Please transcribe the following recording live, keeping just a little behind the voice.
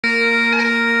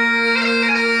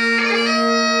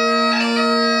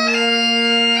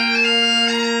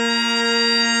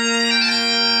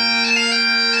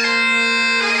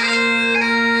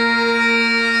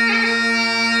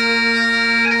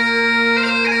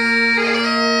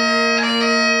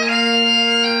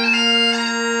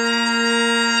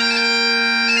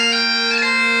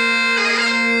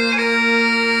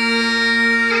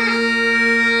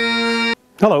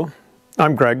Hello,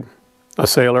 I'm Greg, a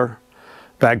sailor,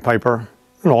 bagpiper,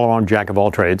 and all-around jack of all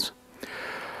trades.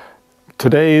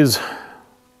 Today's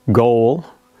goal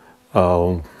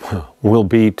will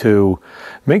be to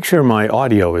make sure my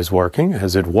audio is working,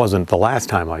 as it wasn't the last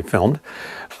time I filmed.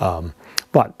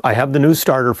 But I have the new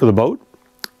starter for the boat,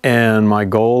 and my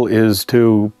goal is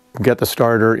to get the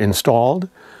starter installed,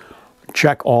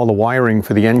 check all the wiring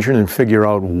for the engine and figure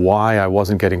out why I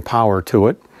wasn't getting power to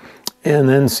it, and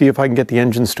then see if I can get the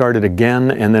engine started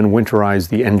again and then winterize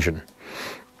the engine.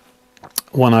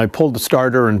 When I pulled the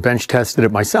starter and bench tested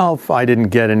it myself, I didn't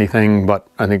get anything, but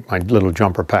I think my little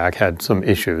jumper pack had some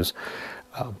issues.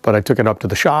 But I took it up to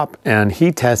the shop and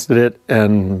he tested it,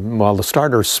 and while the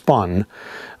starter spun,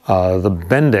 the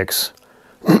Bendix,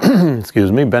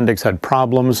 excuse me, Bendix had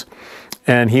problems,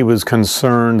 and he was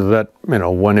concerned that, you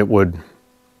know, when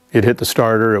it hit the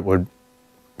starter, it would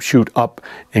shoot up,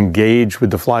 engage with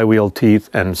the flywheel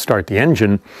teeth and start the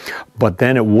engine, but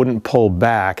then it wouldn't pull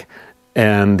back.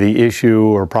 And the issue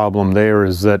or problem there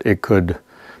is that it could,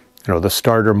 you know, the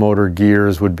starter motor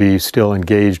gears would be still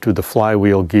engaged with the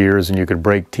flywheel gears and you could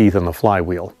break teeth on the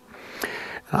flywheel.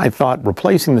 I thought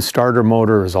replacing the starter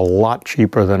motor is a lot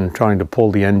cheaper than trying to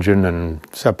pull the engine and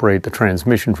separate the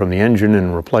transmission from the engine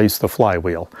and replace the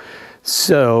flywheel.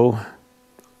 So,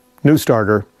 new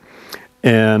starter,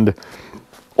 and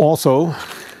also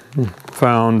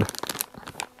found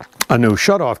a new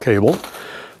shutoff cable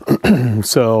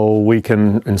so we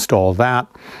can install that,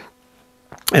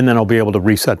 and then I'll be able to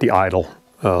reset the idle.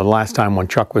 Last time when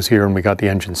Chuck was here and we got the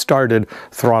engine started,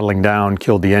 throttling down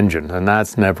killed the engine, and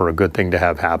that's never a good thing to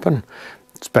have happen,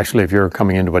 especially if you're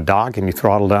coming into a dock and you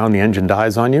throttle down, the engine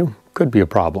dies on you. Could be a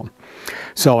problem.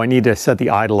 So I need to set the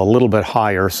idle a little bit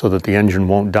higher so that the engine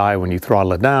won't die when you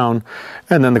throttle it down.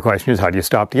 And then the question is, how do you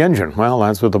stop the engine? Well,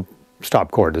 that's what the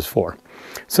stop cord is for.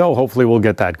 So hopefully we'll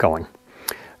get that going.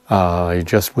 I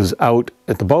just was out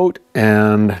at the boat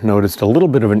and noticed a little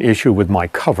bit of an issue with my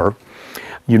cover.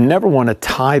 You never want to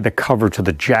tie the cover to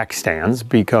the jack stands,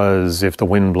 because if the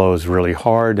wind blows really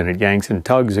hard and it yanks and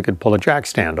tugs, it could pull a jack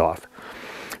stand off.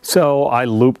 So I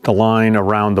looped the line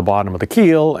around the bottom of the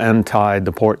keel and tied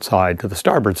the port side to the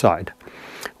starboard side.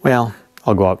 Well,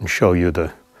 I'll go out and show you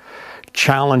the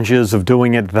challenges of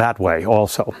doing it that way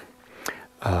also.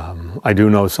 I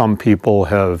do know some people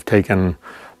have taken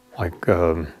like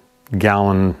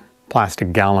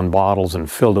plastic gallon bottles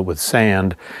and filled it with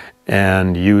sand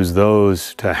and used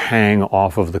those to hang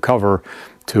off of the cover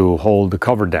to hold the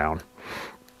cover down.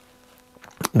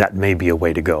 That may be a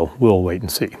way to go. We'll wait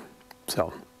and see.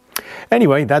 So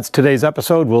anyway, that's today's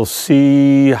episode. We'll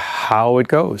see how it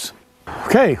goes.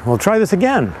 Okay, we'll try this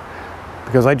again,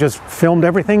 because I just filmed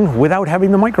everything without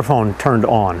having the microphone turned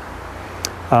on.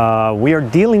 We are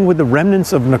dealing with the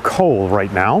remnants of Nicole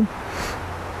right now,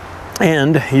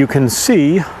 and you can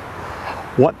see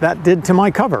what that did to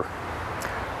my cover.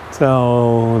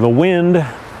 So the wind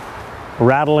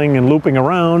rattling and looping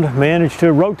around managed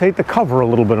to rotate the cover a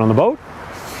little bit on the boat.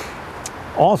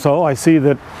 Also, I see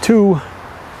that two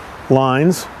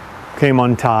lines came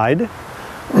untied.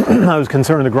 I was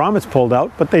concerned the grommets pulled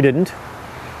out, but they didn't.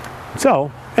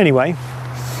 So anyway,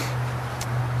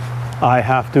 I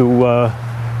have to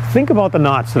think about the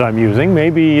knots that I'm using.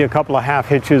 Maybe a couple of half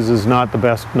hitches is not the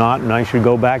best knot, and I should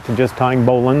go back to just tying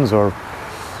bowlines or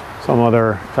some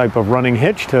other type of running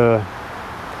hitch to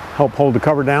help hold the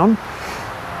cover down.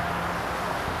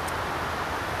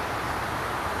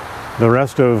 The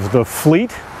rest of the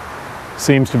fleet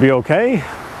seems to be okay.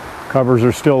 Covers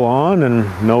are still on and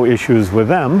no issues with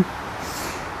them.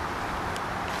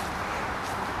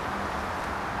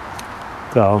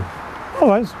 So,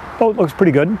 otherwise, boat looks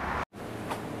pretty good.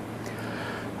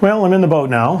 Well, I'm in the boat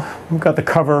now. I've got the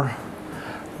cover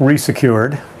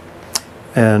resecured,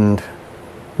 and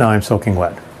now I'm soaking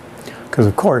wet. Because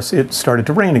of course it started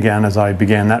to rain again as I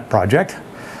began that project.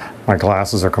 My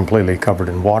glasses are completely covered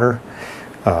in water.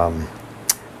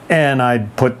 And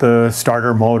I'd put the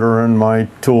starter motor and my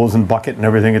tools and bucket and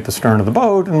everything at the stern of the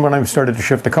boat, and when I started to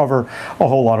shift the cover, a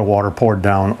whole lot of water poured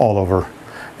down all over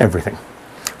everything.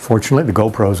 Fortunately, the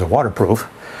GoPros are waterproof.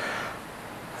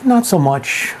 Not so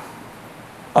much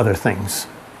other things,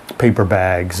 paper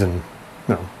bags and,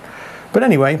 you know. But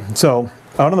anyway, so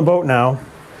out on the boat now,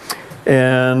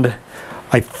 and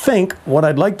I think what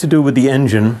I'd like to do with the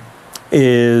engine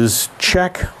is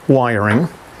check wiring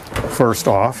first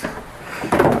off.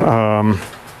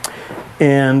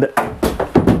 And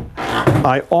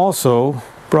I also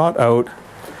brought out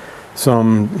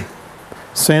some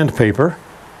sandpaper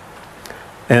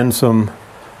and some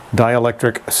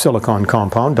dielectric silicone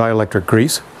compound, dielectric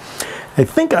grease. I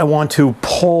think I want to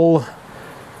pull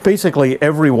basically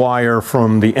every wire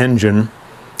from the engine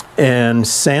and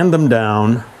sand them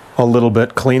down a little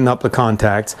bit, clean up the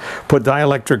contacts, put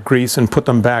dielectric grease and put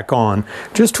them back on,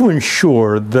 just to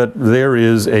ensure that there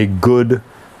is a good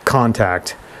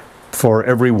contact for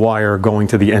every wire going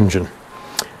to the engine.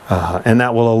 And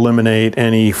that will eliminate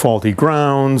any faulty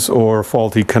grounds or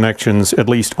faulty connections, at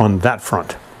least on that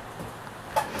front.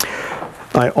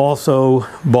 I also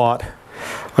bought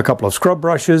a couple of scrub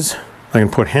brushes I can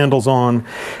put handles on,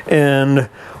 and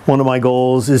one of my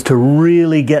goals is to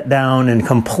really get down and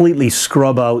completely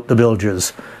scrub out the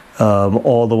bilges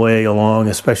all the way along,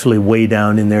 especially way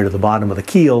down in there to the bottom of the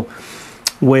keel,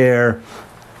 where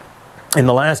in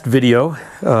the last video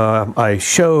I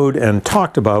showed and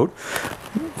talked about,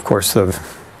 of course the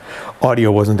audio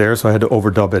wasn't there so I had to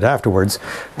overdub it afterwards,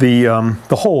 the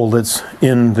hole that's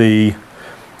in the,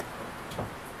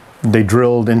 they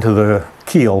drilled into the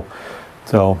keel.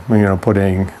 So I'm going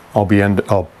to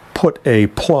I'll put a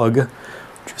plug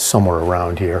just somewhere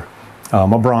around here,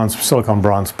 a silicone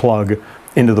bronze plug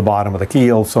into the bottom of the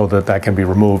keel so that that can be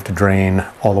removed to drain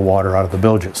all the water out of the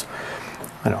bilges.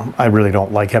 I really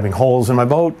don't like having holes in my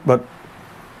boat, but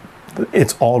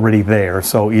it's already there.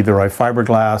 So either I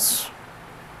fiberglass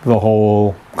the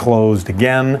hole closed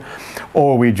again,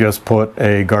 or we just put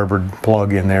a garbered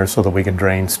plug in there so that we can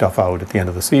drain stuff out at the end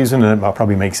of the season. And it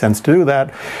probably makes sense to do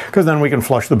that, because then we can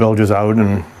flush the bilges out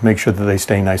and make sure that they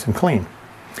stay nice and clean.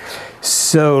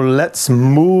 So let's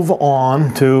move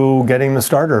on to getting the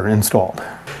starter installed.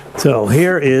 So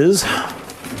here is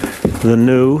the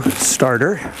new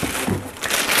starter.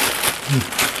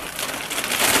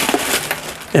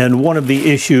 And one of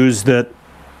the issues that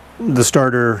the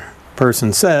starter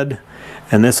person said,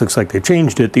 and this looks like they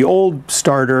changed it, the old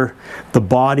starter, the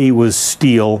body was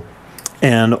steel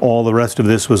and all the rest of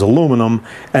this was aluminum,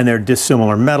 and they're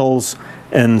dissimilar metals,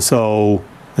 and so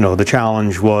the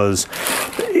challenge was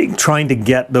trying to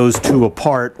get those two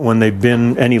apart when they've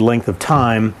been any length of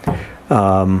time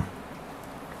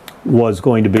was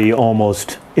going to be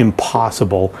almost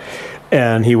impossible.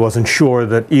 And he wasn't sure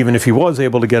that even if he was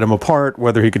able to get them apart,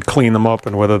 whether he could clean them up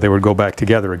and whether they would go back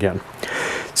together again.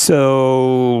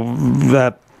 So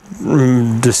that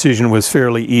decision was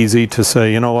fairly easy to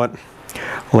say, you know what,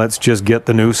 let's just get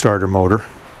the new starter motor.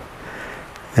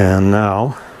 And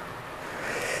now,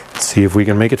 let's see if we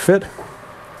can make it fit.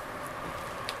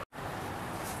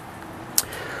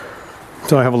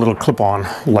 So I have a little clip-on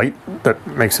light that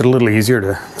makes it a little easier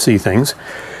to see things.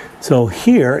 So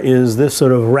here is this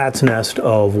sort of rat's nest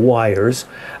of wires.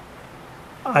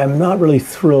 I'm not really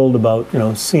thrilled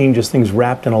about, seeing just things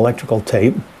wrapped in electrical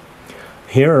tape.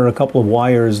 Here are a couple of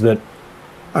wires that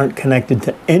aren't connected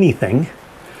to anything.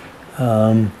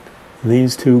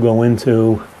 These two go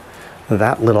into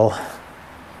that little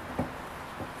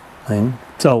thing.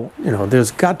 So,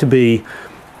 there's got to be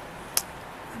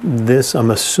this, I'm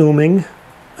assuming,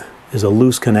 is a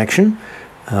loose connection.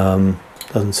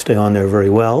 Doesn't stay on there very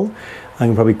well. I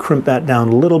can probably crimp that down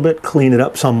a little bit, clean it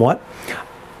up somewhat.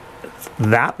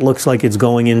 That looks like it's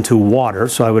going into water,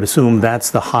 so I would assume that's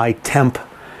the high temp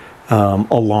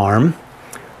alarm,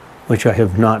 which I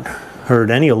have not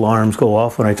heard any alarms go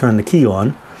off when I turn the key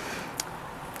on.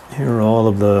 Here are all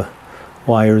of the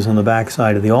wires on the back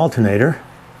side of the alternator.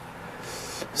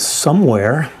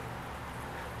 Somewhere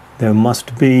there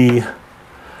must be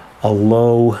a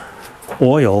low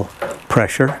oil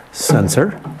pressure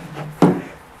sensor.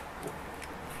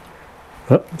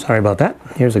 Oh, sorry about that.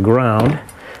 Here's a ground.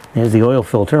 There's the oil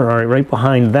filter. All right, right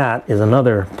behind that is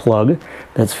another plug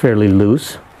that's fairly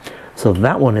loose. So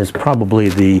that one is probably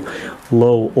the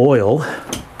low oil.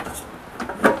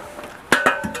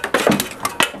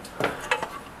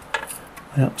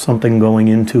 Yep, something going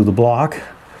into the block.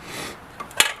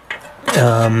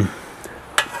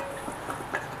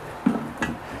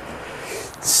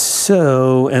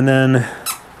 So, and then,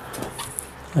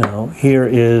 here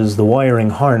is the wiring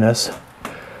harness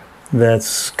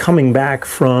that's coming back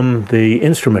from the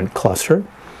instrument cluster.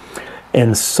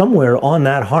 And somewhere on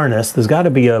that harness, there's got to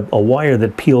be a wire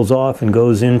that peels off and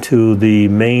goes into the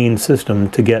main system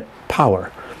to get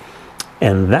power.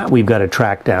 And that we've got to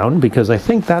track down, because I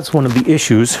think that's one of the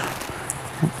issues,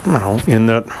 in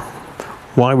that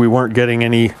why we weren't getting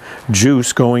any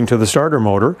juice going to the starter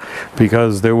motor,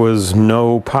 because there was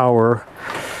no power.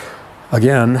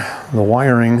 Again, the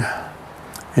wiring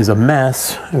is a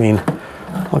mess. I mean,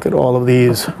 look at all of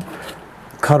these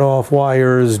cut off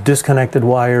wires, disconnected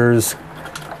wires,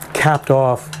 capped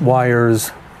off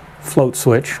wires, float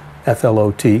switch,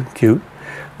 F-L-O-T, cute.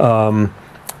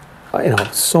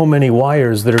 So many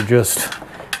wires that are just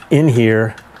in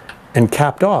here and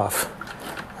capped off.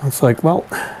 It's like, well,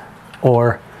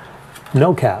 or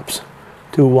no caps.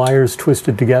 Two wires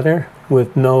twisted together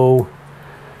with no,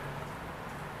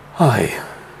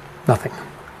 nothing.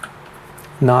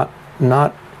 Not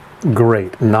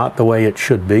great, not the way it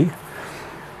should be.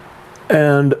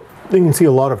 And you can see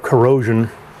a lot of corrosion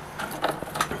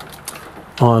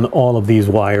on all of these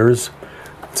wires.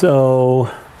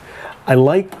 So I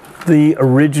like the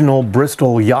original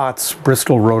Bristol Yachts,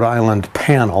 Bristol, Rhode Island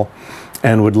panel,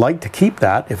 and would like to keep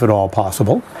that if at all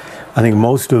possible. I think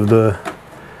most of the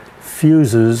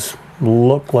fuses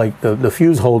look like, the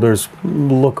fuse holders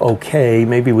look okay.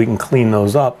 Maybe we can clean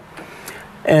those up.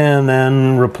 And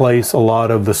then replace a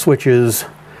lot of the switches.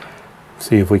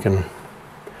 See if we can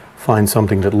find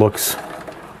something that looks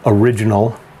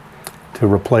original to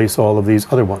replace all of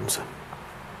these other ones.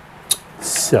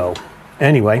 So,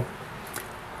 anyway,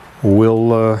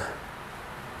 we'll,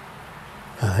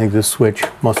 I think this switch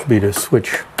must be to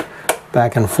switch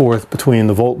back and forth between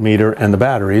the voltmeter and the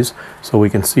batteries so we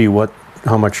can see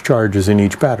how much charge is in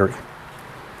each battery.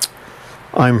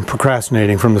 I'm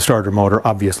procrastinating from the starter motor,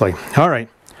 obviously. All right,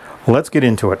 let's get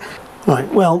into it. All right,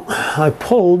 well, I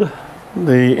pulled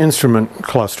the instrument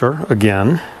cluster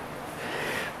again,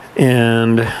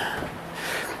 and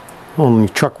only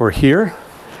Chuck were here.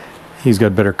 He's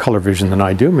got better color vision than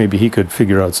I do. Maybe he could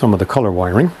figure out some of the color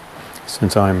wiring,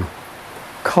 since I'm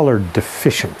color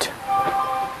deficient.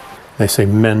 They say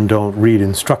men don't read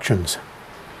instructions.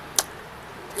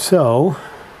 So,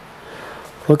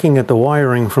 looking at the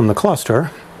wiring from the cluster,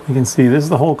 you can see this is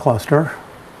the whole cluster.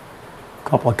 A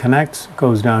couple of connects,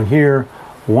 goes down here.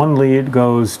 One lead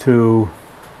goes to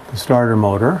the starter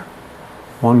motor.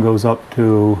 One goes up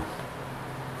to,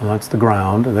 well, that's the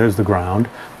ground. There's the ground.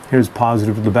 Here's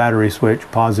positive to the battery switch,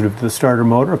 positive to the starter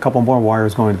motor. A couple more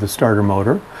wires going to the starter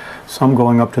motor. Some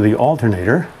going up to the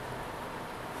alternator.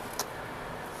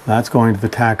 That's going to the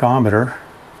tachometer.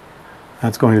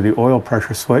 That's going to the oil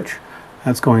pressure switch.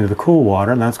 That's going to the cool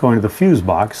water, and that's going to the fuse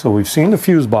box. So we've seen the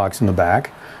fuse box in the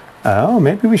back. Oh,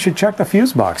 maybe we should check the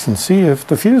fuse box and see if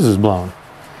the fuse is blown.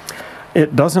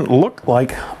 It doesn't look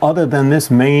like, other than this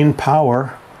main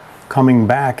power coming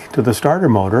back to the starter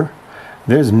motor,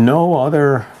 there's no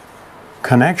other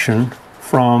connection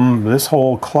from this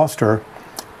whole cluster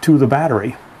to the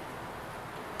battery.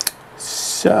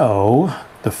 So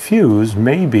the fuse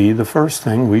may be the first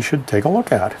thing we should take a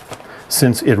look at,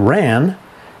 since it ran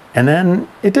and then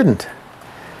it didn't.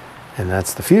 And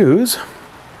that's the fuse.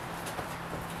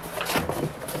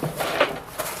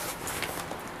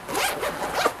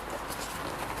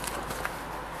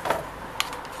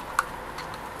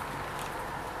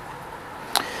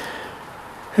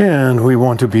 And we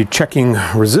want to be checking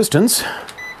resistance,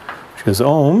 which is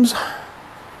ohms.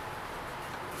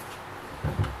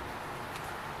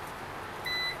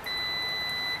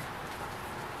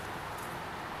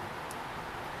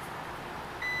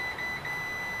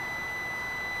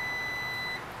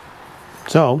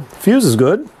 So, fuse is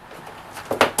good.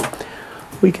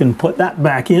 We can put that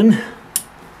back in.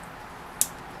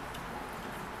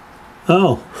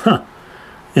 Oh, huh.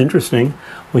 Interesting.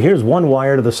 Well, here's one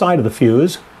wire to the side of the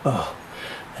fuse. Oh,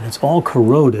 and it's all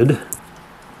corroded.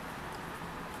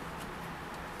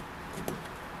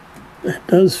 It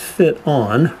does fit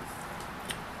on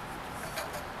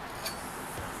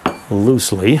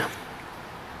loosely.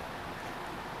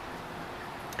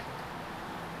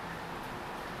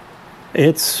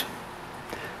 It's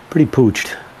pretty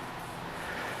pooched.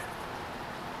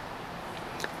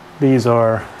 These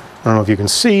are, I don't know if you can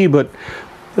see, but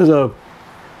there's a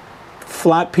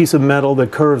flat piece of metal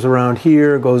that curves around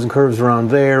here, goes and curves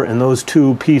around there, and those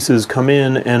two pieces come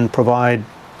in and provide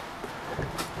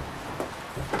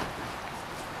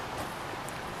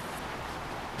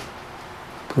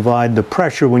the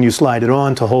pressure when you slide it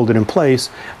on to hold it in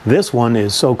place. This one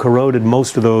is so corroded,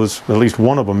 most of those, at least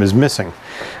one of them, is missing.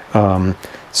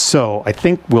 So I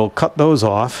think we'll cut those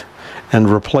off and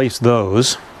replace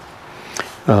those.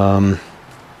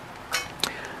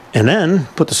 And then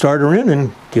put the starter in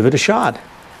and give it a shot.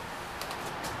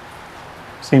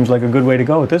 Seems like a good way to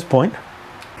go at this point.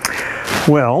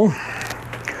 Well,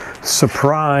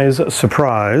 surprise,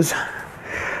 surprise,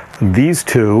 these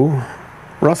two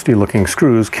rusty looking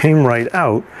screws came right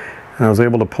out, and I was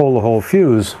able to pull the whole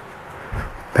fuse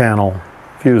panel,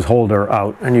 fuse holder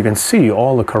out, and you can see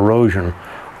all the corrosion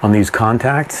on these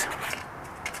contacts.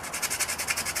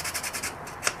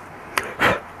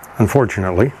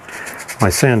 Unfortunately, my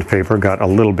sandpaper got a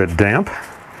little bit damp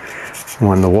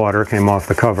when the water came off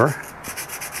the cover.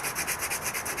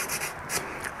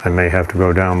 I may have to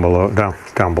go down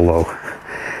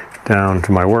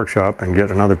to my workshop and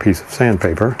get another piece of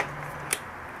sandpaper.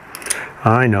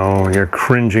 I know, you're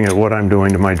cringing at what I'm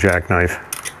doing to my jackknife.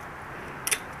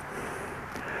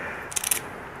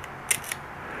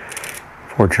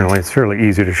 Fortunately, it's fairly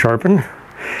easy to sharpen,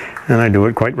 and I do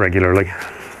it quite regularly.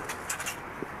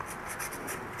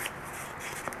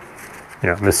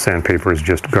 Yeah, this sandpaper is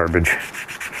just garbage.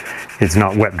 It's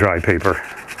not wet, dry paper.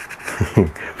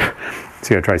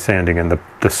 See, I try sanding and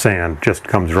the sand just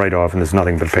comes right off and there's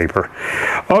nothing but paper.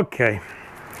 Okay,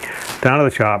 down to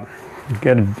the shop,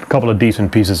 get a couple of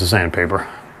decent pieces of sandpaper.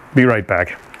 Be right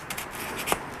back.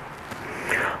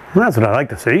 Well, that's what I like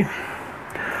to see.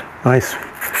 Nice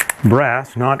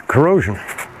brass, not corrosion.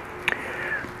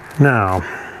 Now,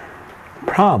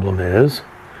 problem is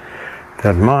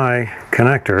that my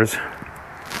connectors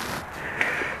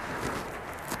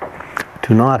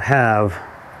do not have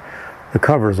the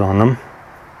covers on them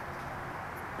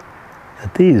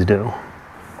that these do.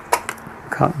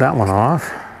 Cut that one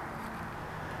off.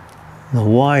 The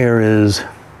wire is,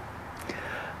 you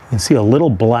can see a little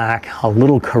black, a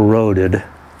little corroded,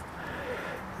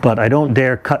 but I don't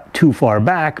dare cut too far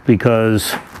back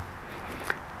because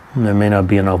there may not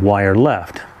be enough wire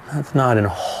left. That's not in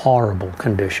horrible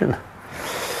condition.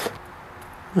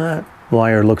 That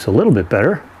wire looks a little bit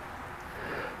better.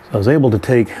 So I was able to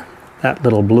take that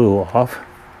little blue off,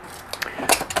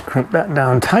 crimp that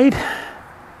down tight,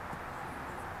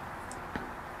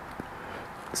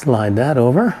 slide that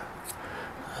over.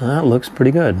 That looks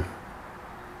pretty good.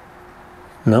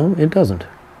 No, it doesn't.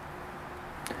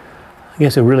 I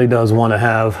guess it really does want to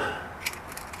have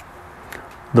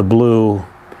the blue.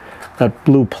 That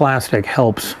blue plastic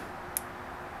helps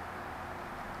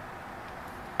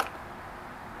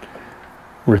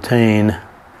retain.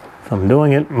 If I'm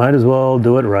doing it, might as well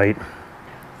do it right.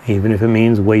 Even if it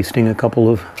means wasting a couple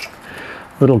of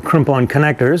little crimp-on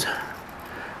connectors,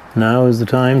 now is the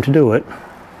time to do it.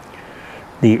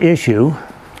 The issue,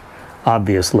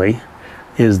 obviously,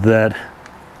 is that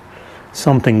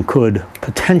something could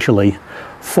potentially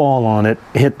fall on it,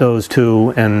 hit those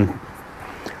two, and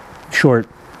short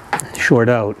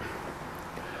out.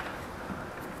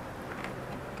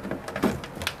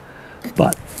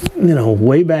 But, you know,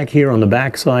 way back here on the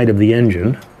back side of the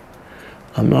engine,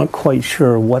 I'm not quite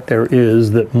sure what there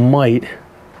is that might.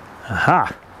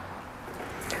 Aha!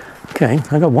 Okay,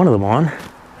 I got one of them on.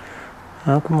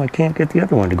 How come I can't get the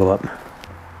other one to go up?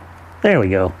 There we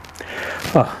go.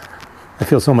 Oh, I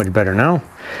feel so much better now.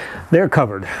 They're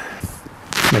covered.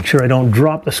 Make sure I don't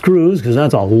drop the screws because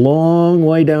that's a long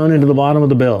way down into the bottom of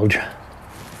the bilge.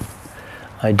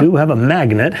 I do have a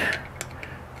magnet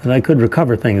that I could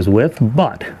recover things with,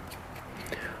 but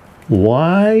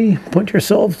why put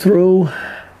yourself through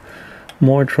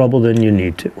more trouble than you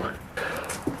need to?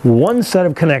 One set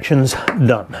of connections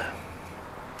done.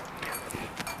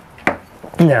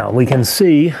 Now we can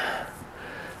see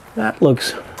that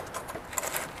looks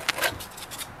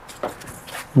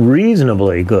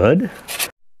reasonably good.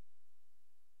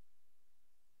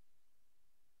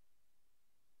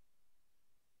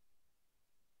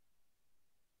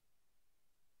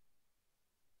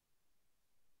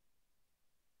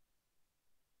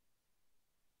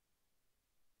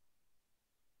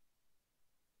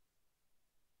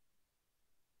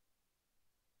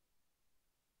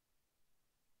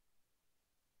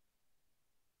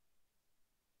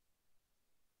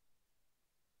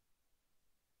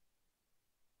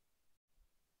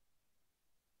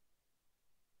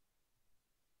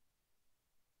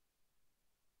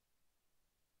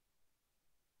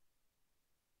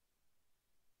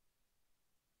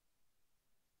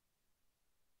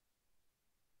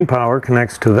 Power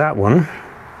connects to that one.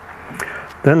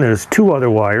 Then there's two other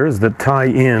wires that tie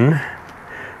in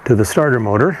to the starter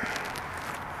motor.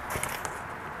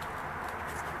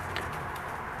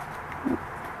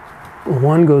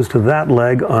 One goes to that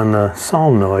leg on the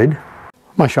solenoid.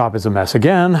 My shop is a mess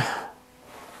again.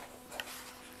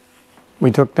 We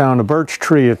took down a birch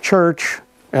tree at church,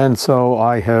 and so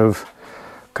I have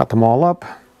cut them all up.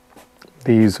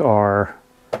 These are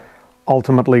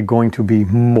ultimately going to be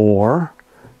more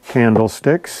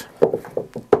candlesticks.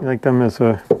 I like them as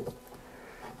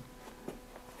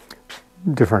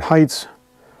different heights,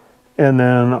 and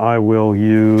then I will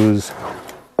use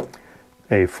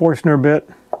a Forstner bit,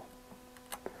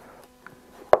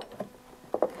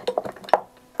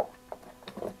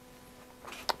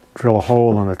 drill a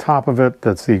hole in the top of it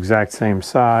that's the exact same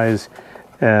size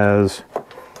as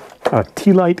a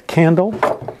tea light candle,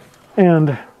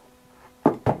 and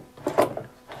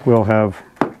we'll have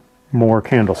more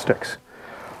candlesticks.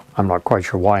 I'm not quite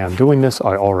sure why I'm doing this.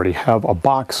 I already have a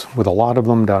box with a lot of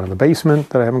them down in the basement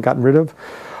that I haven't gotten rid of,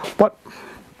 but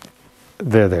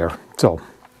they're there, so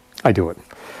I do it.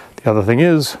 The other thing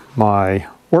is my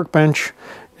workbench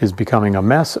is becoming a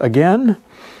mess again.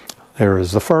 There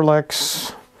is the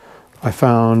Furlex. I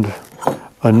found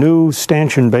a new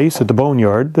stanchion base at the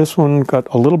boneyard. This one got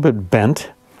a little bit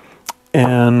bent,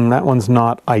 and that one's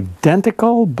not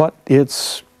identical, but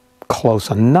it's close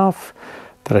enough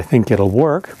that I think it'll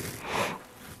work.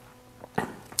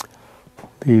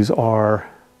 These are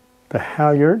the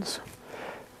halyards.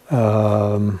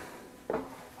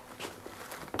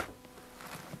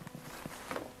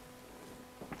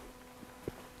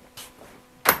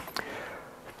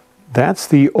 That's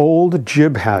the old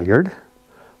jib halyard.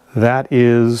 That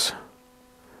is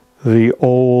the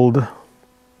old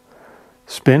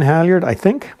spin halyard, I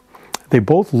think. They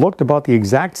both looked about the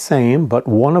exact same, but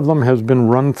one of them has been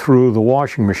run through the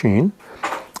washing machine.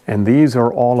 And these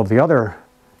are all of the other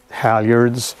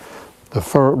halyards, the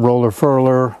roller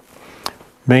furler,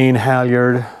 main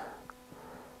halyard,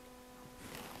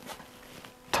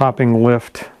 topping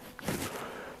lift.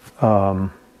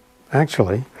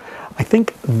 Actually, I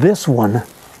think this one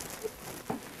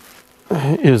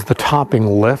is the topping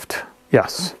lift.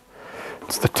 Yes,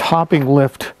 it's the topping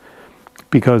lift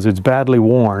because it's badly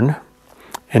worn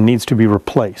and needs to be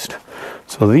replaced.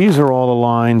 So these are all the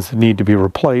lines that need to be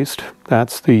replaced.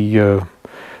 That's the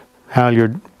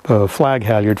halyard, flag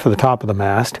halyard for the top of the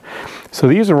mast. So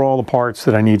these are all the parts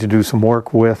that I need to do some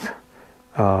work with.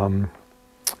 But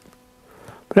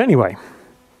anyway,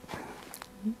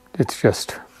 it's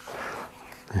just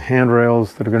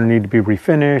handrails that are going to need to be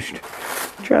refinished.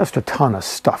 Just a ton of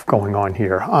stuff going on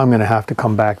here. I'm going to have to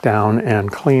come back down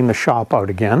and clean the shop out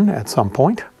again at some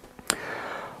point.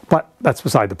 But that's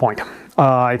beside the point.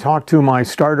 I talked to my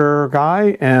starter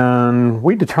guy, and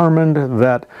we determined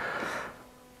that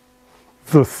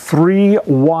the 3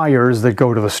 wires that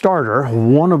go to the starter,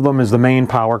 one of them is the main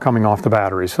power coming off the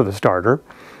batteries for the starter.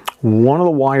 One of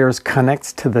the wires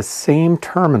connects to the same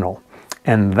terminal,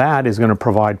 and that is going to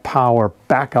provide power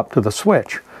back up to the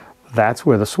switch. That's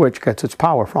where the switch gets its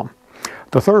power from.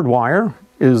 The 3rd wire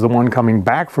is the one coming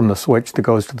back from the switch that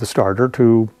goes to the starter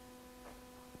to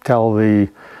tell the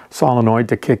solenoid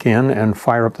to kick in and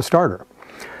fire up the starter.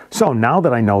 So now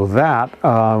that I know that,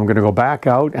 I'm going to go back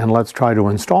out and let's try to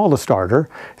install the starter,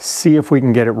 see if we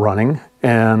can get it running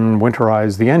and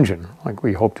winterize the engine like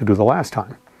we hoped to do the last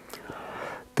time.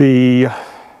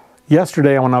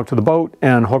 Yesterday I went out to the boat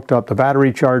and hooked up the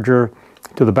battery charger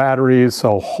to the batteries,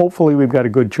 so hopefully we've got a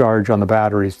good charge on the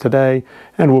batteries today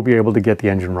and we'll be able to get the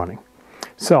engine running.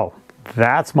 So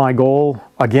that's my goal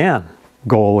again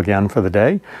for the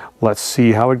day. Let's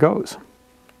see how it goes.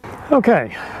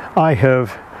 Okay, I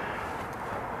have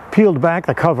peeled back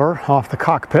the cover off the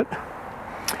cockpit.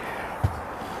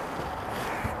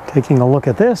 Taking a look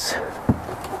at this,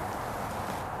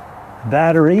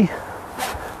 battery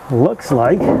looks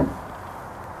like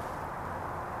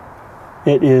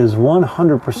it is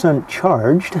 100%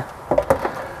 charged,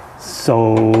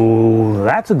 so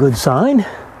that's a good sign.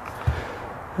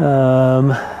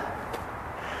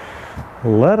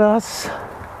 Let us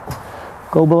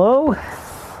go below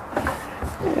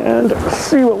and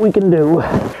see what we can do.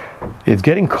 It's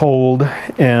getting cold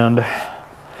and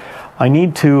I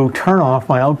need to turn off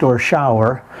my outdoor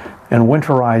shower and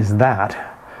winterize that.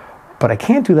 But I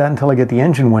can't do that until I get the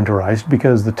engine winterized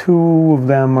because the 2 of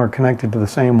them are connected to the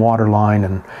same water line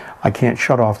and I can't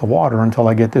shut off the water until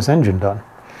I get this engine done.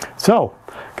 So,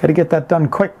 got to get that done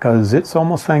quick because it's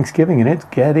almost Thanksgiving and it's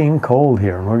getting cold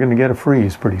here and we're going to get a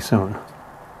freeze pretty soon.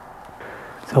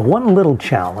 So one little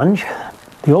challenge,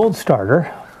 the old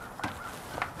starter,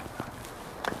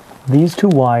 these 2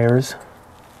 wires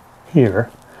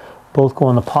here both go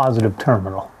on the positive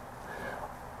terminal.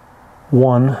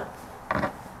 One,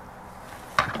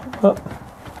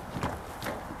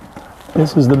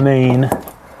 this is the main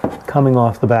coming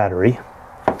off the battery.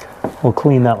 We'll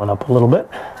clean that one up a little bit.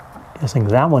 Guessing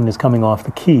that one is coming off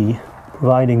the key,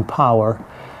 providing power.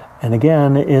 And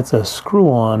again, it's a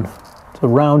screw-on, it's a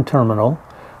round terminal,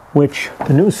 which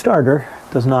the new starter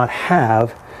does not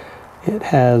have. It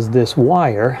has this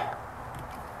wire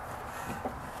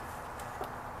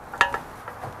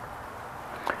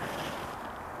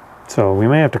so we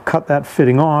may have to cut that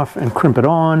fitting off and crimp it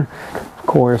on. Of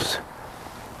course,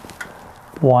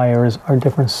 wires are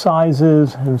different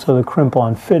sizes, and so the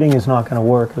crimp-on fitting is not going to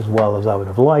work as well as I would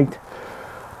have liked.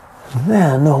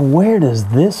 Then, where does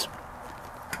this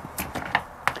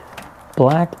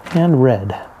black and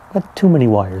red? Got too many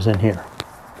wires in here.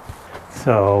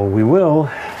 So we will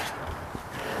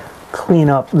clean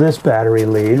up this battery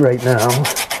lead right now.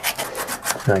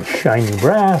 Nice shiny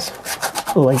brass.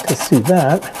 I like to see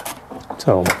that.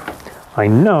 So I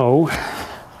know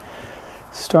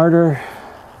starter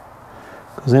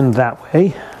goes in that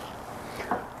way.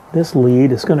 This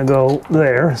lead is going to go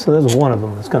there, so there's one of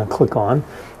them that's going to click on,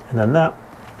 and then that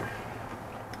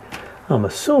I'm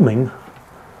assuming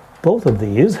both of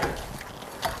these,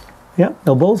 yep,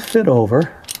 they'll both fit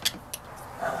over.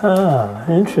 Ah,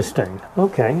 interesting.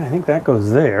 Okay, I think that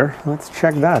goes there. Let's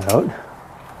check that out.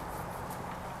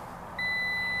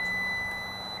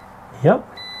 Yep.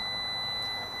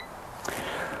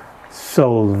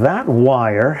 So that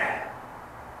wire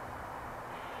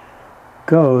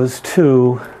goes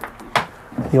to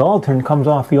the comes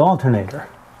off the alternator.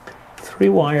 3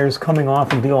 wires coming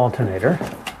off of the alternator,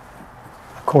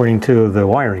 according to the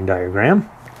wiring diagram.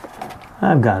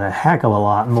 I've got a heck of a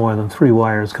lot more than 3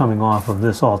 wires coming off of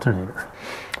this alternator.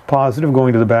 Positive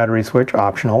going to the battery switch,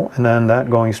 optional, and then that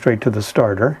going straight to the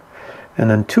starter. And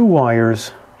then 2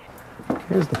 wires,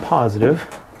 here's the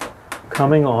positive,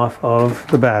 coming off of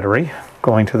the battery,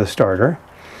 going to the starter.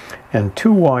 And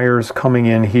 2 wires coming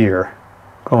in here,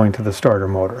 going to the starter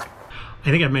motor.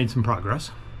 I think I've made some progress.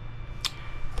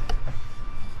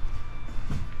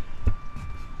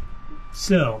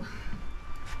 So,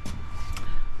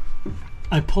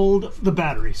 I pulled the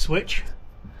battery switch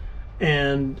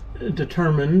and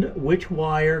determined which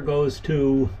wire goes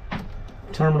to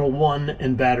terminal 1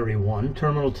 and battery 1,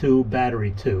 terminal 2,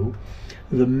 battery 2.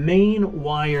 The main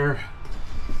wire,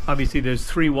 obviously there's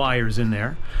 3 wires in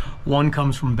there. One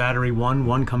comes from battery 1,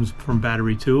 one comes from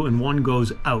battery 2, and one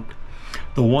goes out.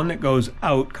 The one that goes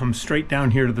out comes straight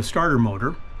down here to the starter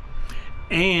motor,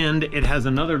 and it has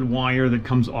another wire that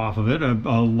comes off of it,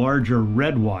 a larger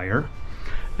red wire.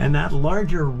 And that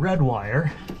larger red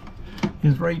wire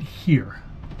is right here.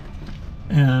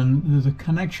 And there's a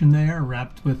connection there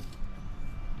wrapped with,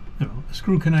 you know, a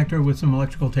screw connector with some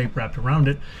electrical tape wrapped around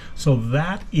it. So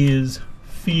that is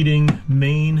feeding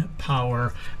main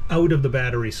power out of the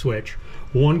battery switch.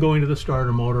 One going to the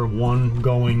starter motor, one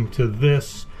going to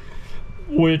this,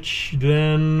 which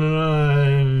then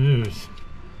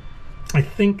I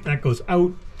think that goes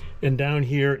out and down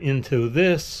here into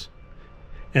this.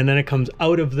 And then it comes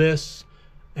out of this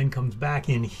and comes back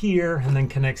in here and then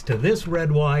connects to this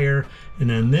red wire. And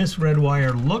then this red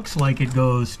wire looks like it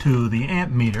goes to the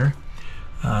amp meter.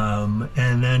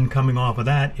 And then coming off of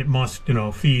that, it must, you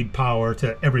know, feed power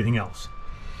to everything else.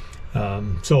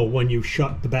 So when you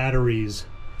shut the batteries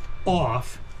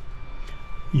off,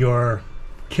 you're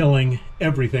killing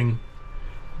everything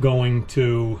going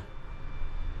to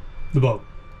the boat.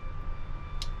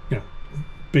 You know,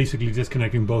 basically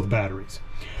disconnecting both batteries.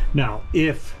 Now,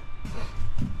 and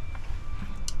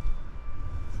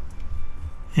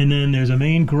then there's a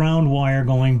main ground wire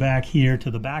going back here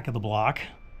to the back of the block.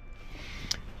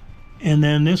 And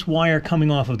then this wire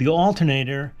coming off of the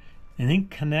alternator, I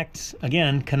think connects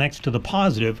to the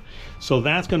positive. So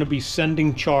that's going to be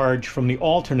sending charge from the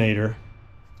alternator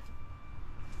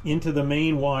into the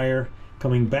main wire,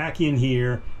 coming back in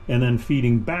here, and then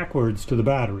feeding backwards to the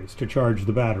batteries to charge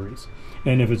the batteries.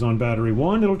 And if it's on battery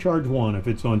 1, it'll charge 1. If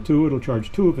it's on 2, it'll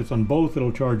charge 2. If it's on both,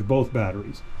 it'll charge both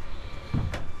batteries.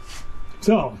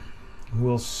 So,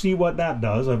 we'll see what that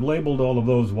does. I've labeled all of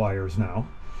those wires now.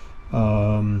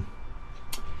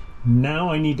 Now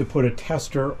I need to put a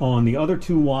tester on the other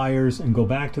 2 wires and go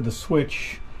back to the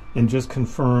switch and just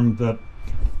confirm that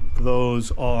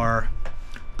those are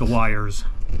the wires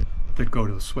that go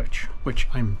to the switch, which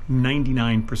I'm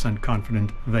 99%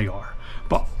 confident they are.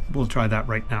 But we'll try that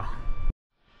right now.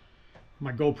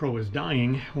 My GoPro was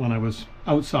dying when I was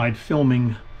outside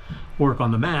filming work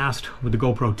on the mast with the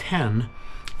GoPro 10.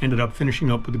 Ended up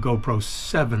finishing up with the GoPro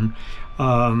 7.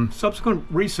 Subsequent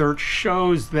research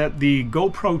shows that the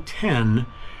GoPro 10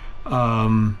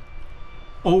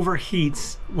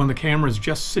 overheats when the camera is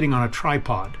just sitting on a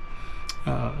tripod.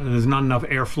 There's not enough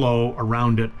airflow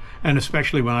around it, and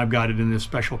especially when I've got it in this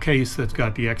special case that's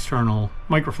got the external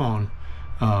microphone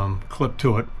clip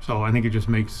to it. So I think it just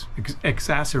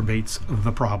exacerbates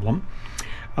the problem.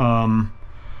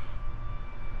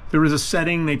 There is a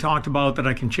setting they talked about that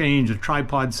I can change, a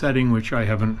tripod setting, which I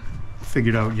haven't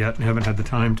figured out yet and haven't had the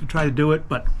time to try to do it,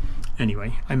 but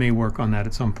anyway, I may work on that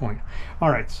at some point. All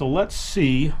right, so let's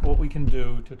see what we can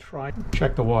do to try to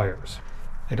check the wires.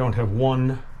 I don't have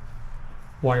one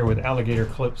wire with alligator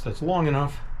clips that's long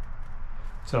enough,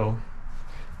 so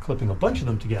clipping a bunch of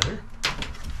them together.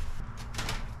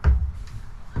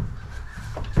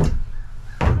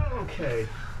 Okay,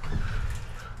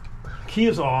 key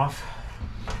is off.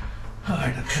 All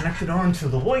right, I've connected onto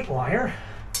the white wire.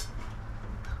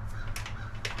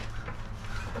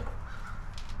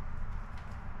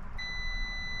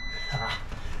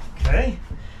 Okay,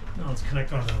 now let's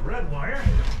connect onto the red wire.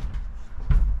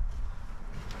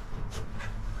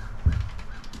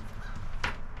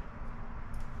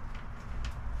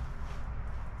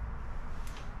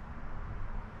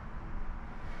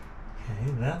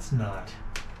 Okay, that's not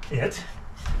it,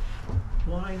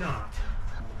 why not?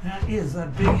 That is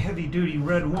that big heavy-duty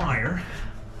red wire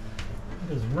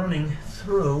that is running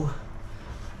through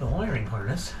the wiring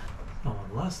harness. Now,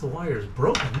 unless the wire is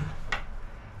broken,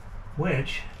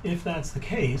 which, if that's the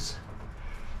case,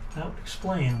 that would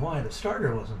explain why the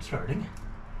starter wasn't starting,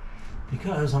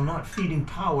 because I'm not feeding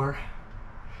power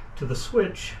to the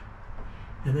switch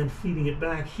and then feeding it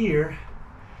back here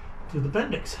to the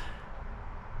Bendix.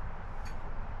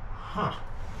 Huh.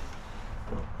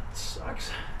 Well, that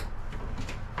sucks.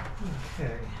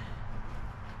 Okay.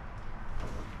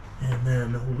 And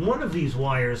then one of these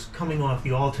wires coming off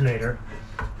the alternator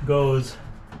goes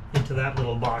into that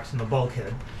little box in the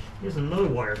bulkhead. Here's another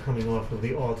wire coming off of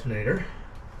the alternator.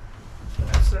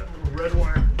 That's that little red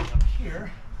wire up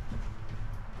here.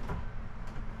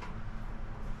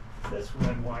 This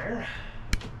red wire.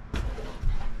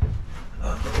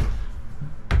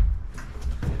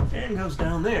 And goes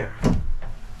down there.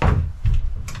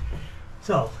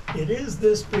 So it is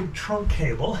this big trunk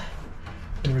cable.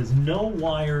 There is no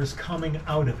wires coming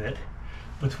out of it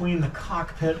between the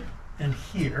cockpit and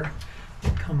here.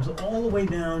 It comes all the way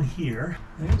down here.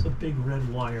 There's a big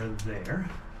red wire there.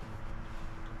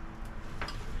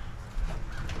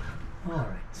 All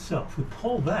right, so if we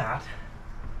pull that,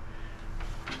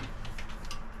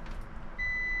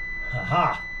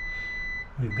 aha,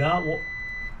 we've got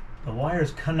the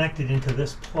wires connected into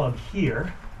this plug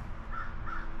here.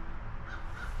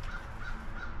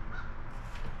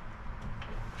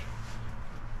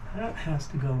 That has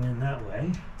to go in that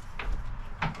way.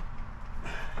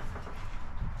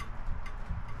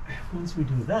 Once we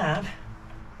do that,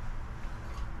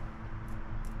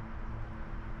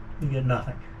 we get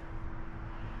nothing.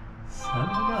 Son of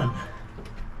a gun.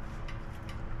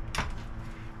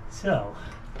 So,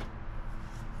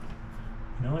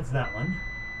 you know it's that one.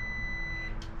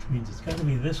 Which means it's got to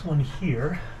be this one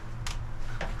here.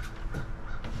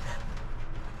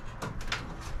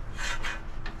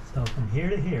 So from here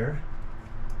to here,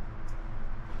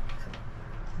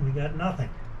 we got nothing.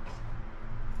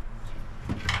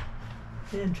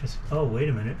 Interesting. Oh, wait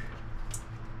a minute.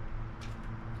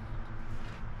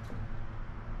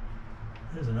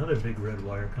 There's another big red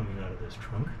wire coming out of this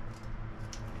trunk.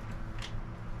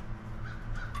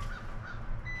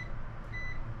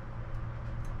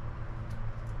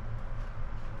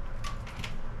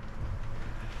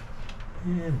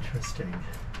 Interesting.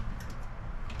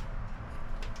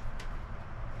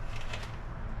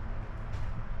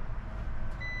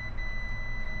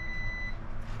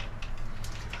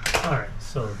 Alright,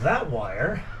 so that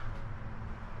wire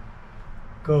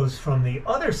goes from the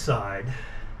other side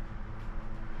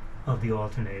of the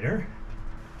alternator.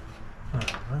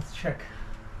 Alright, let's check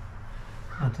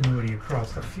continuity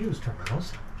across the fuse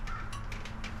terminals.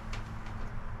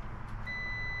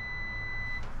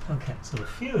 Okay, so the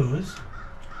fuse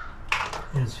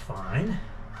is fine.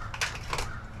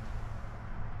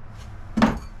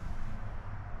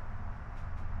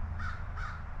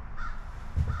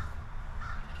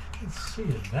 Let's see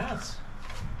if that's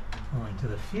going to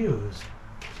the fuse.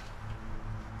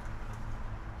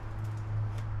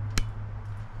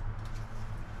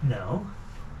 No.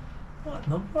 What in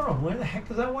the world? Where the heck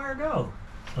does that wire go?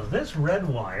 So this red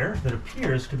wire that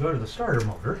appears to go to the starter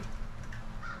motor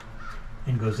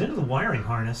and goes into the wiring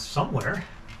harness somewhere.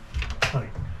 Wait,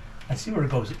 I see where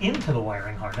it goes into the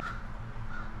wiring harness.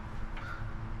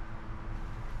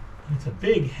 It's a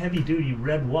big heavy-duty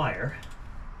red wire.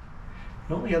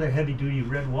 The only other heavy-duty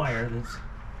red wire that's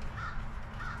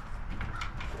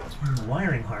in the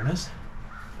wiring harness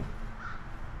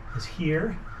is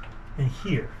here and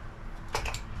here.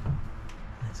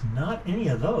 And it's not any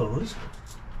of those.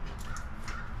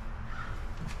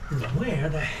 Where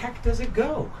the heck does it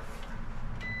go?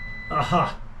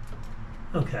 Aha!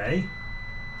 Okay.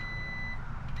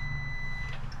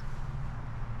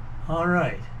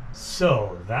 Alright,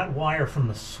 so that wire from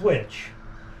the switch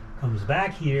comes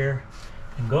back here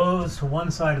and goes to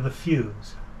one side of the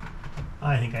fuse.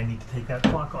 I think I need to take that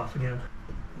block off again.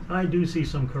 I do see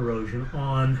some corrosion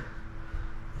on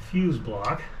the fuse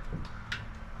block,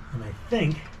 and I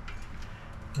think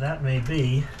that may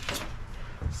be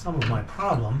some of my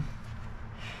problem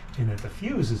in that the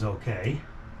fuse is okay,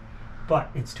 but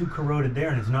it's too corroded there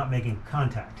and it's not making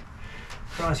contact.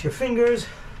 Cross your fingers.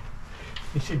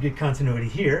 You should get continuity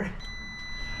here.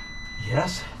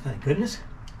 Yes, thank goodness.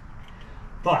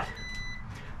 But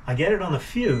I get it on the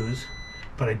fuse,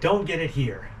 but I don't get it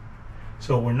here.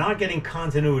 So we're not getting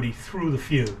continuity through the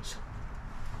fuse.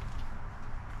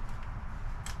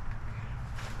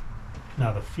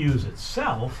 Now the fuse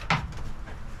itself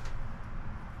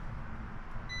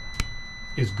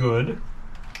is good,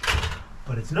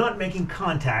 but it's not making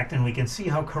contact, and we can see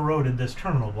how corroded this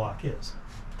terminal block is.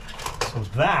 So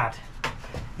that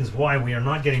is why we are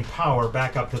not getting power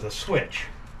back up to the switch,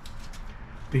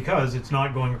 because it's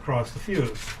not going across the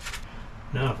fuse.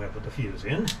 Now if I put the fuse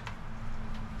in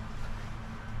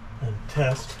and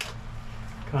test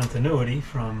continuity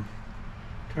from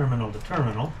terminal to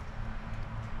terminal,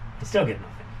 I still get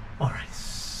nothing. All right,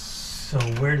 so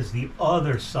where does the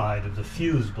other side of the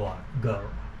fuse block go?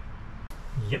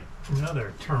 Yep,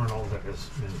 another terminal that is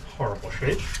in horrible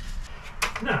shape.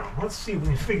 Now, let's see if we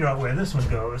can figure out where this one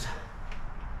goes.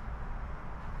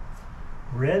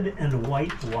 Red and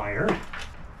white wire.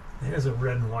 There's a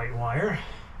red and white wire.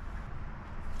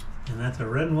 And that's a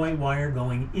red and white wire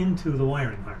going into the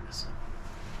wiring harness.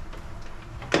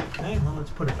 Okay, well,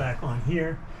 let's put it back on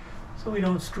here so we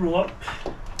don't screw up.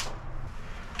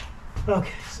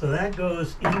 Okay, so that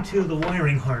goes into the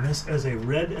wiring harness as a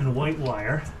red and white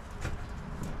wire.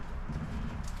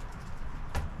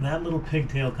 That little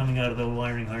pigtail coming out of the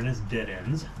wiring harness dead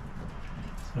ends,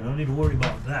 so I don't need to worry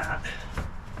about that.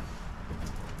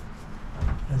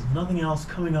 There's nothing else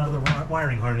coming out of the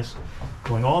wiring harness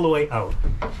going all the way out.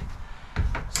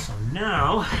 So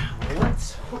now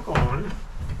let's hook on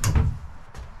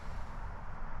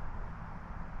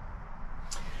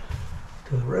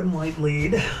to the red and white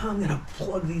lead. I'm going to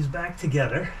plug these back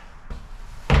together.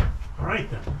 All right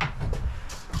then.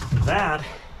 That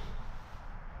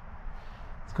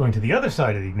is going to the other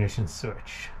side of the ignition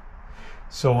switch.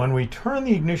 So when we turn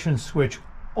the ignition switch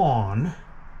on,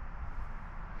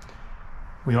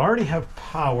 we already have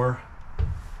power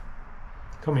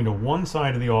coming to one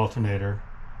side of the alternator,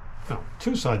 no,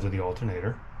 two sides of the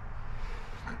alternator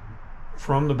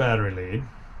from the battery lead.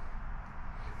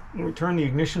 When we turn the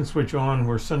ignition switch on,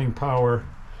 we're sending power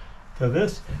to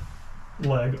this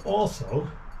leg also.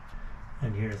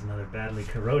 And here's another badly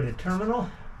corroded terminal.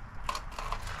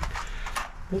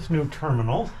 This new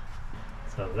terminal.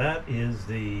 So that is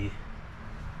the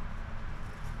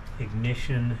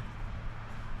ignition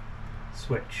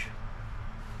switch.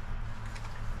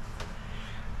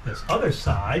 This other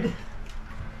side,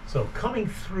 so coming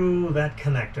through that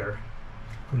connector,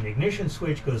 from the ignition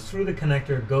switch goes through the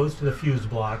connector, goes to the fuse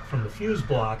block. From the fuse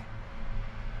block,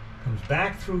 comes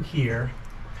back through here,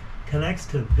 connects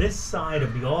to this side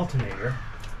of the alternator,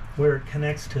 where it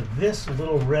connects to this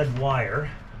little red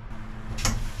wire.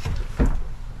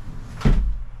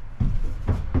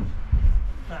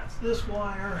 That's this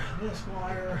wire, this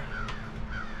wire.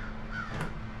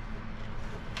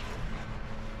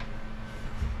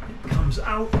 It comes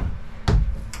out.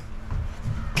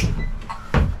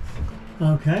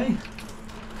 Okay,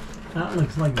 that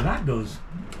looks like that goes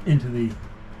into the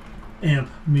amp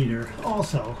meter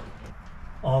also.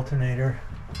 Alternator,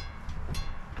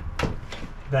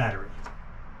 battery.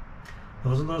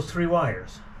 Those are those three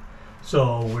wires.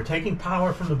 So we're taking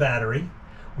power from the battery,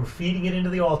 we're feeding it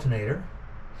into the alternator,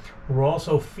 we're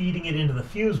also feeding it into the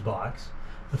fuse box.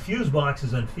 The fuse box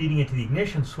is then feeding it to the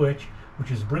ignition switch, which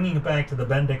is bringing it back to the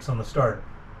Bendix on the starter.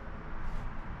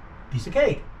 Piece of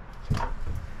cake.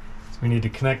 We need to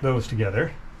connect those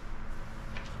together.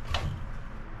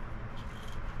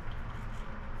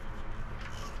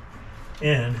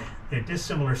 And they're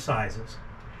dissimilar sizes.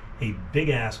 A big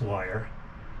ass wire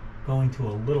going to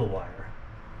a little wire.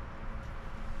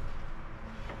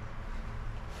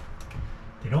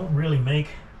 They don't really make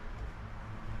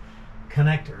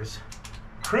connectors,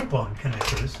 crimp-on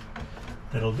connectors,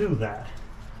 that'll do that.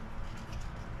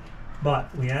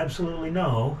 But we absolutely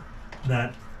know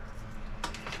that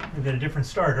we've got a different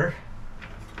starter.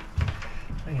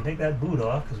 I can take that boot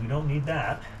off because we don't need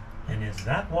that. And is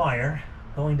that wire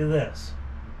going to this?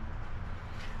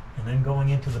 And then going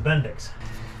into the Bendix.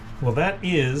 Well, that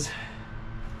is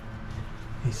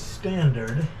a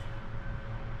standard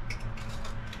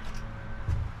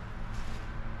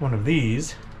one of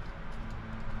these.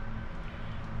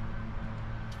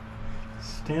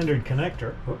 Standard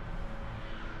connector.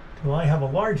 Do I have a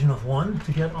large enough one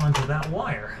to get onto that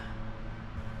wire?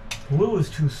 Blue is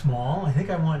too small. I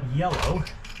think I want yellow.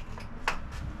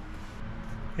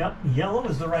 Yep, yellow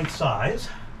is the right size.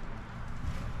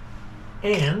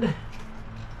 And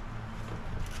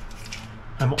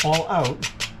I'm all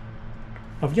out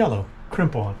of yellow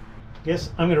crimp-on.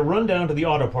 Yes, I'm going to run down to the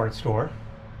auto parts store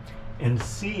and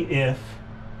see if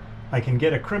I can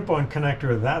get a crimp-on connector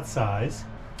of that size,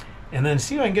 and then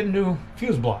see if I can get a new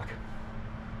fuse block.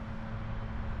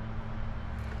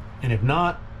 And if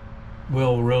not,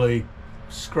 we'll really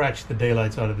scratch the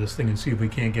daylights out of this thing and see if we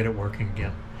can't get it working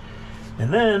again.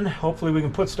 And then hopefully we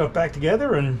can put stuff back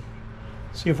together and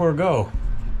see if we're a go.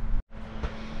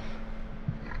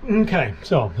 Okay,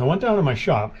 so I went down to my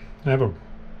shop I have a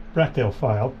ractile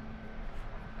file,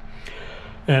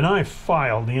 and I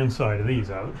filed the inside of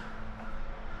these out.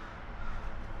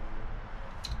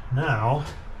 Now,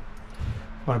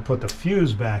 if I put the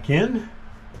fuse back in,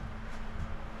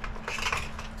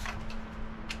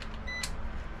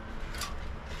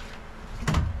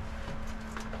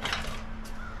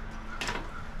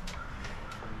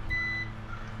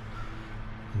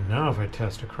 now if I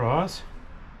test across,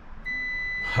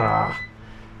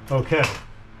 okay.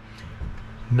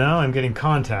 Now I'm getting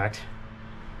contact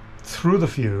through the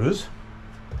fuse.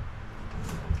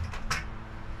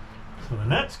 So the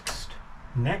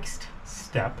next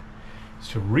step is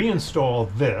to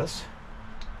reinstall this.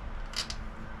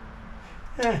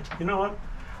 You know what?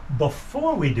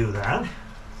 Before we do that,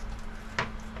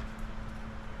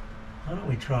 why don't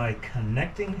we try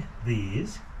connecting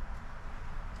these,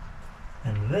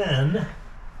 and then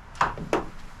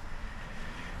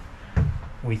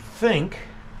we think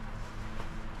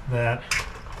that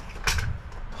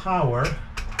power,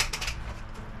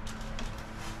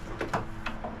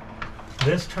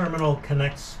 this terminal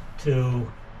connects to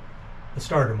the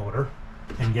starter motor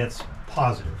and gets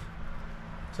positive.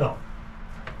 So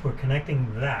we're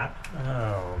connecting that.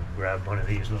 I'll grab one of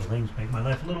these little things, make my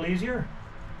life a little easier.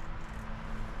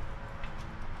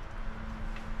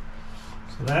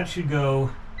 So that should go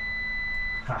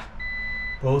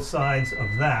both sides of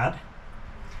that.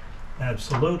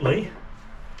 Absolutely.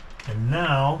 And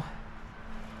now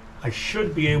I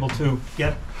should be able to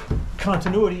get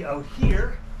continuity out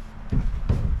here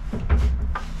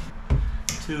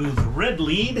to the red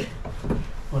lead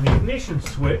on the ignition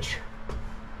switch.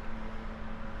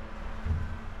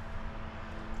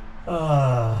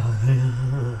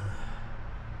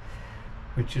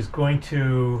 Which is going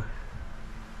to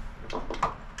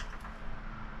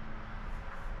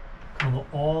come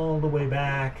all the way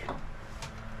back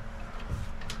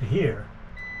to here.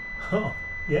 Oh,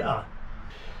 yeah.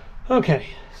 Okay,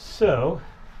 so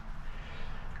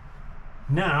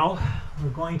now we're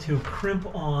going to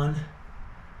crimp on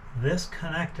this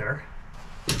connector,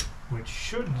 which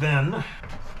should then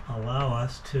allow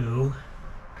us to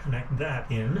connect that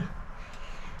in.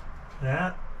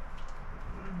 That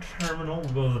terminal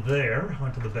will go there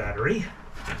onto the battery.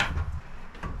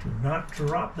 Do not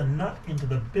drop the nut into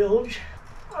the bilge.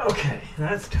 Okay,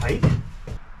 that's tight.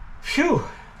 Phew,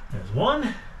 there's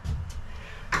one.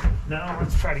 Now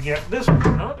let's try to get this one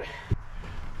out.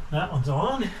 That one's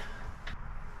on.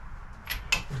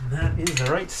 And that is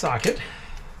the right socket.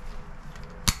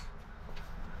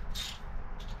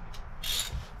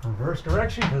 Reverse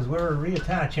direction because we're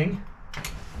reattaching.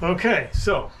 Okay,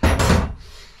 so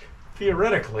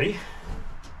theoretically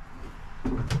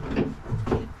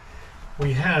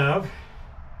we have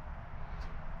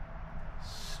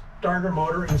starter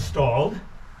motor installed,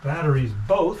 batteries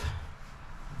both,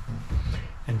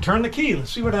 and turn the key.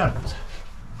 Let's see what happens.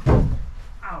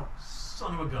 Ow,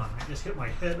 son of a gun. I just hit my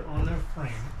head on the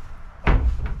frame.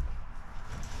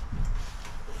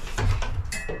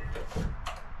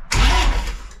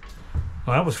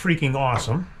 Well, that was freaking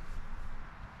awesome,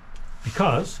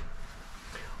 because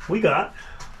we got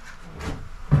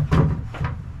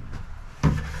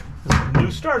this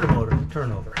new starter motor to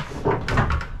turn over.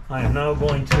 I am now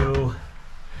going to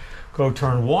go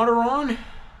turn water on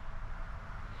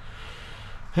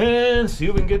and see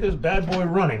if we can get this bad boy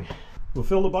running. We'll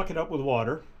fill the bucket up with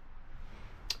water.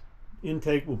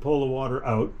 Intake will pull the water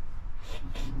out.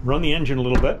 Run the engine a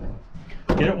little bit.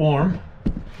 Get it warm.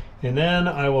 And then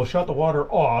I will shut the water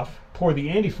off, pour the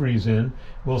antifreeze in.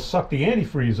 We'll suck the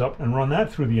antifreeze up and run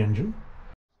that through the engine.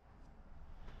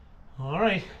 All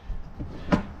right.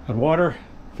 Got water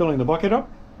filling the bucket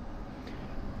up.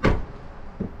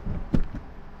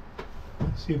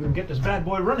 See if we can get this bad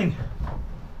boy running.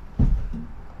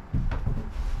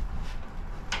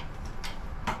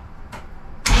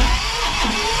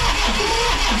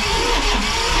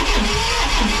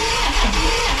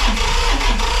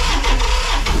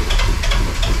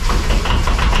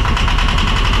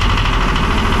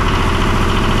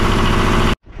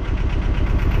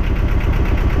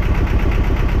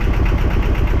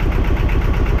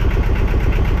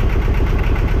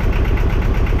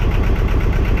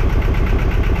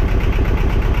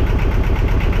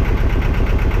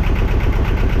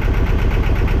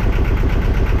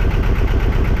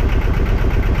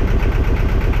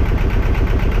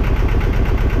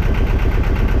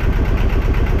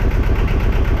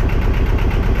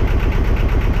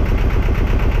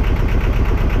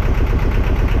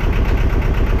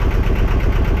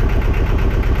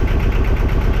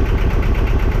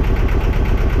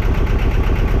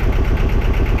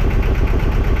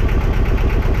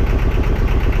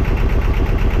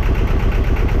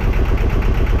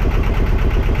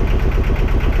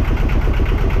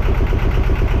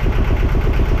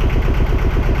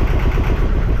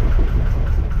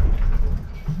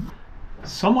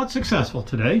 somewhat successful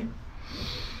today.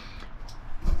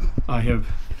 I have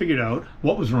figured out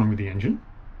what was wrong with the engine,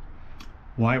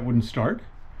 why it wouldn't start,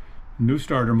 new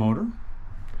starter motor,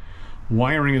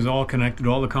 wiring is all connected,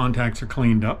 all the contacts are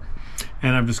cleaned up,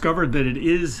 and I've discovered that it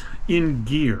is in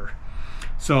gear.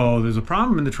 So there's a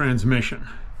problem in the transmission.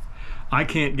 I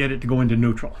can't get it to go into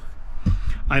neutral.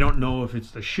 I don't know if it's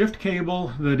the shift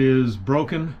cable that is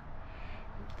broken,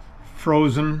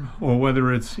 frozen, or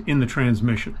whether it's in the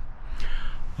transmission.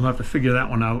 I'll have to figure that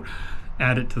one out,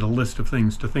 add it to the list of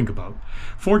things to think about.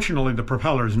 Fortunately, the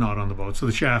propeller is not on the boat, so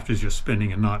the shaft is just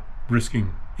spinning and not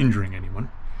risking injuring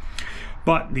anyone.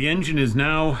 But the engine is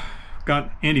now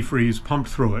got antifreeze pumped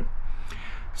through it,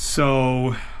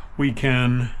 so we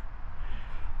can,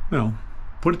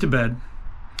 put it to bed,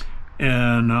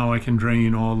 and now I can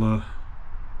drain all the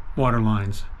water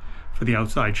lines for the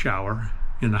outside shower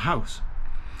in the house.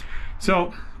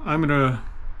 So I'm going to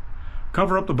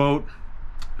cover up the boat,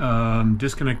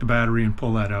 disconnect the battery and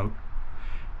pull that out,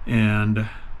 and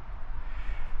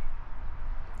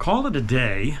call it a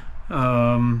day.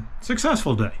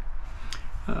 Successful day.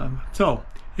 So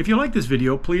if you like this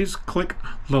video, please click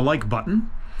the like button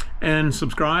and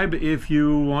subscribe if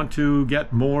you want to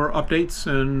get more updates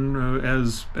and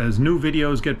as new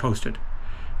videos get posted.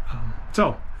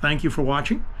 So thank you for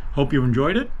watching. Hope you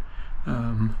enjoyed it.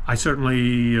 I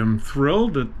certainly am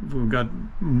thrilled that we've got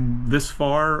this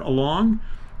far along.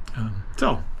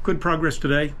 So good progress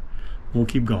today. We'll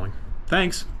keep going.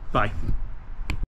 Thanks. Bye.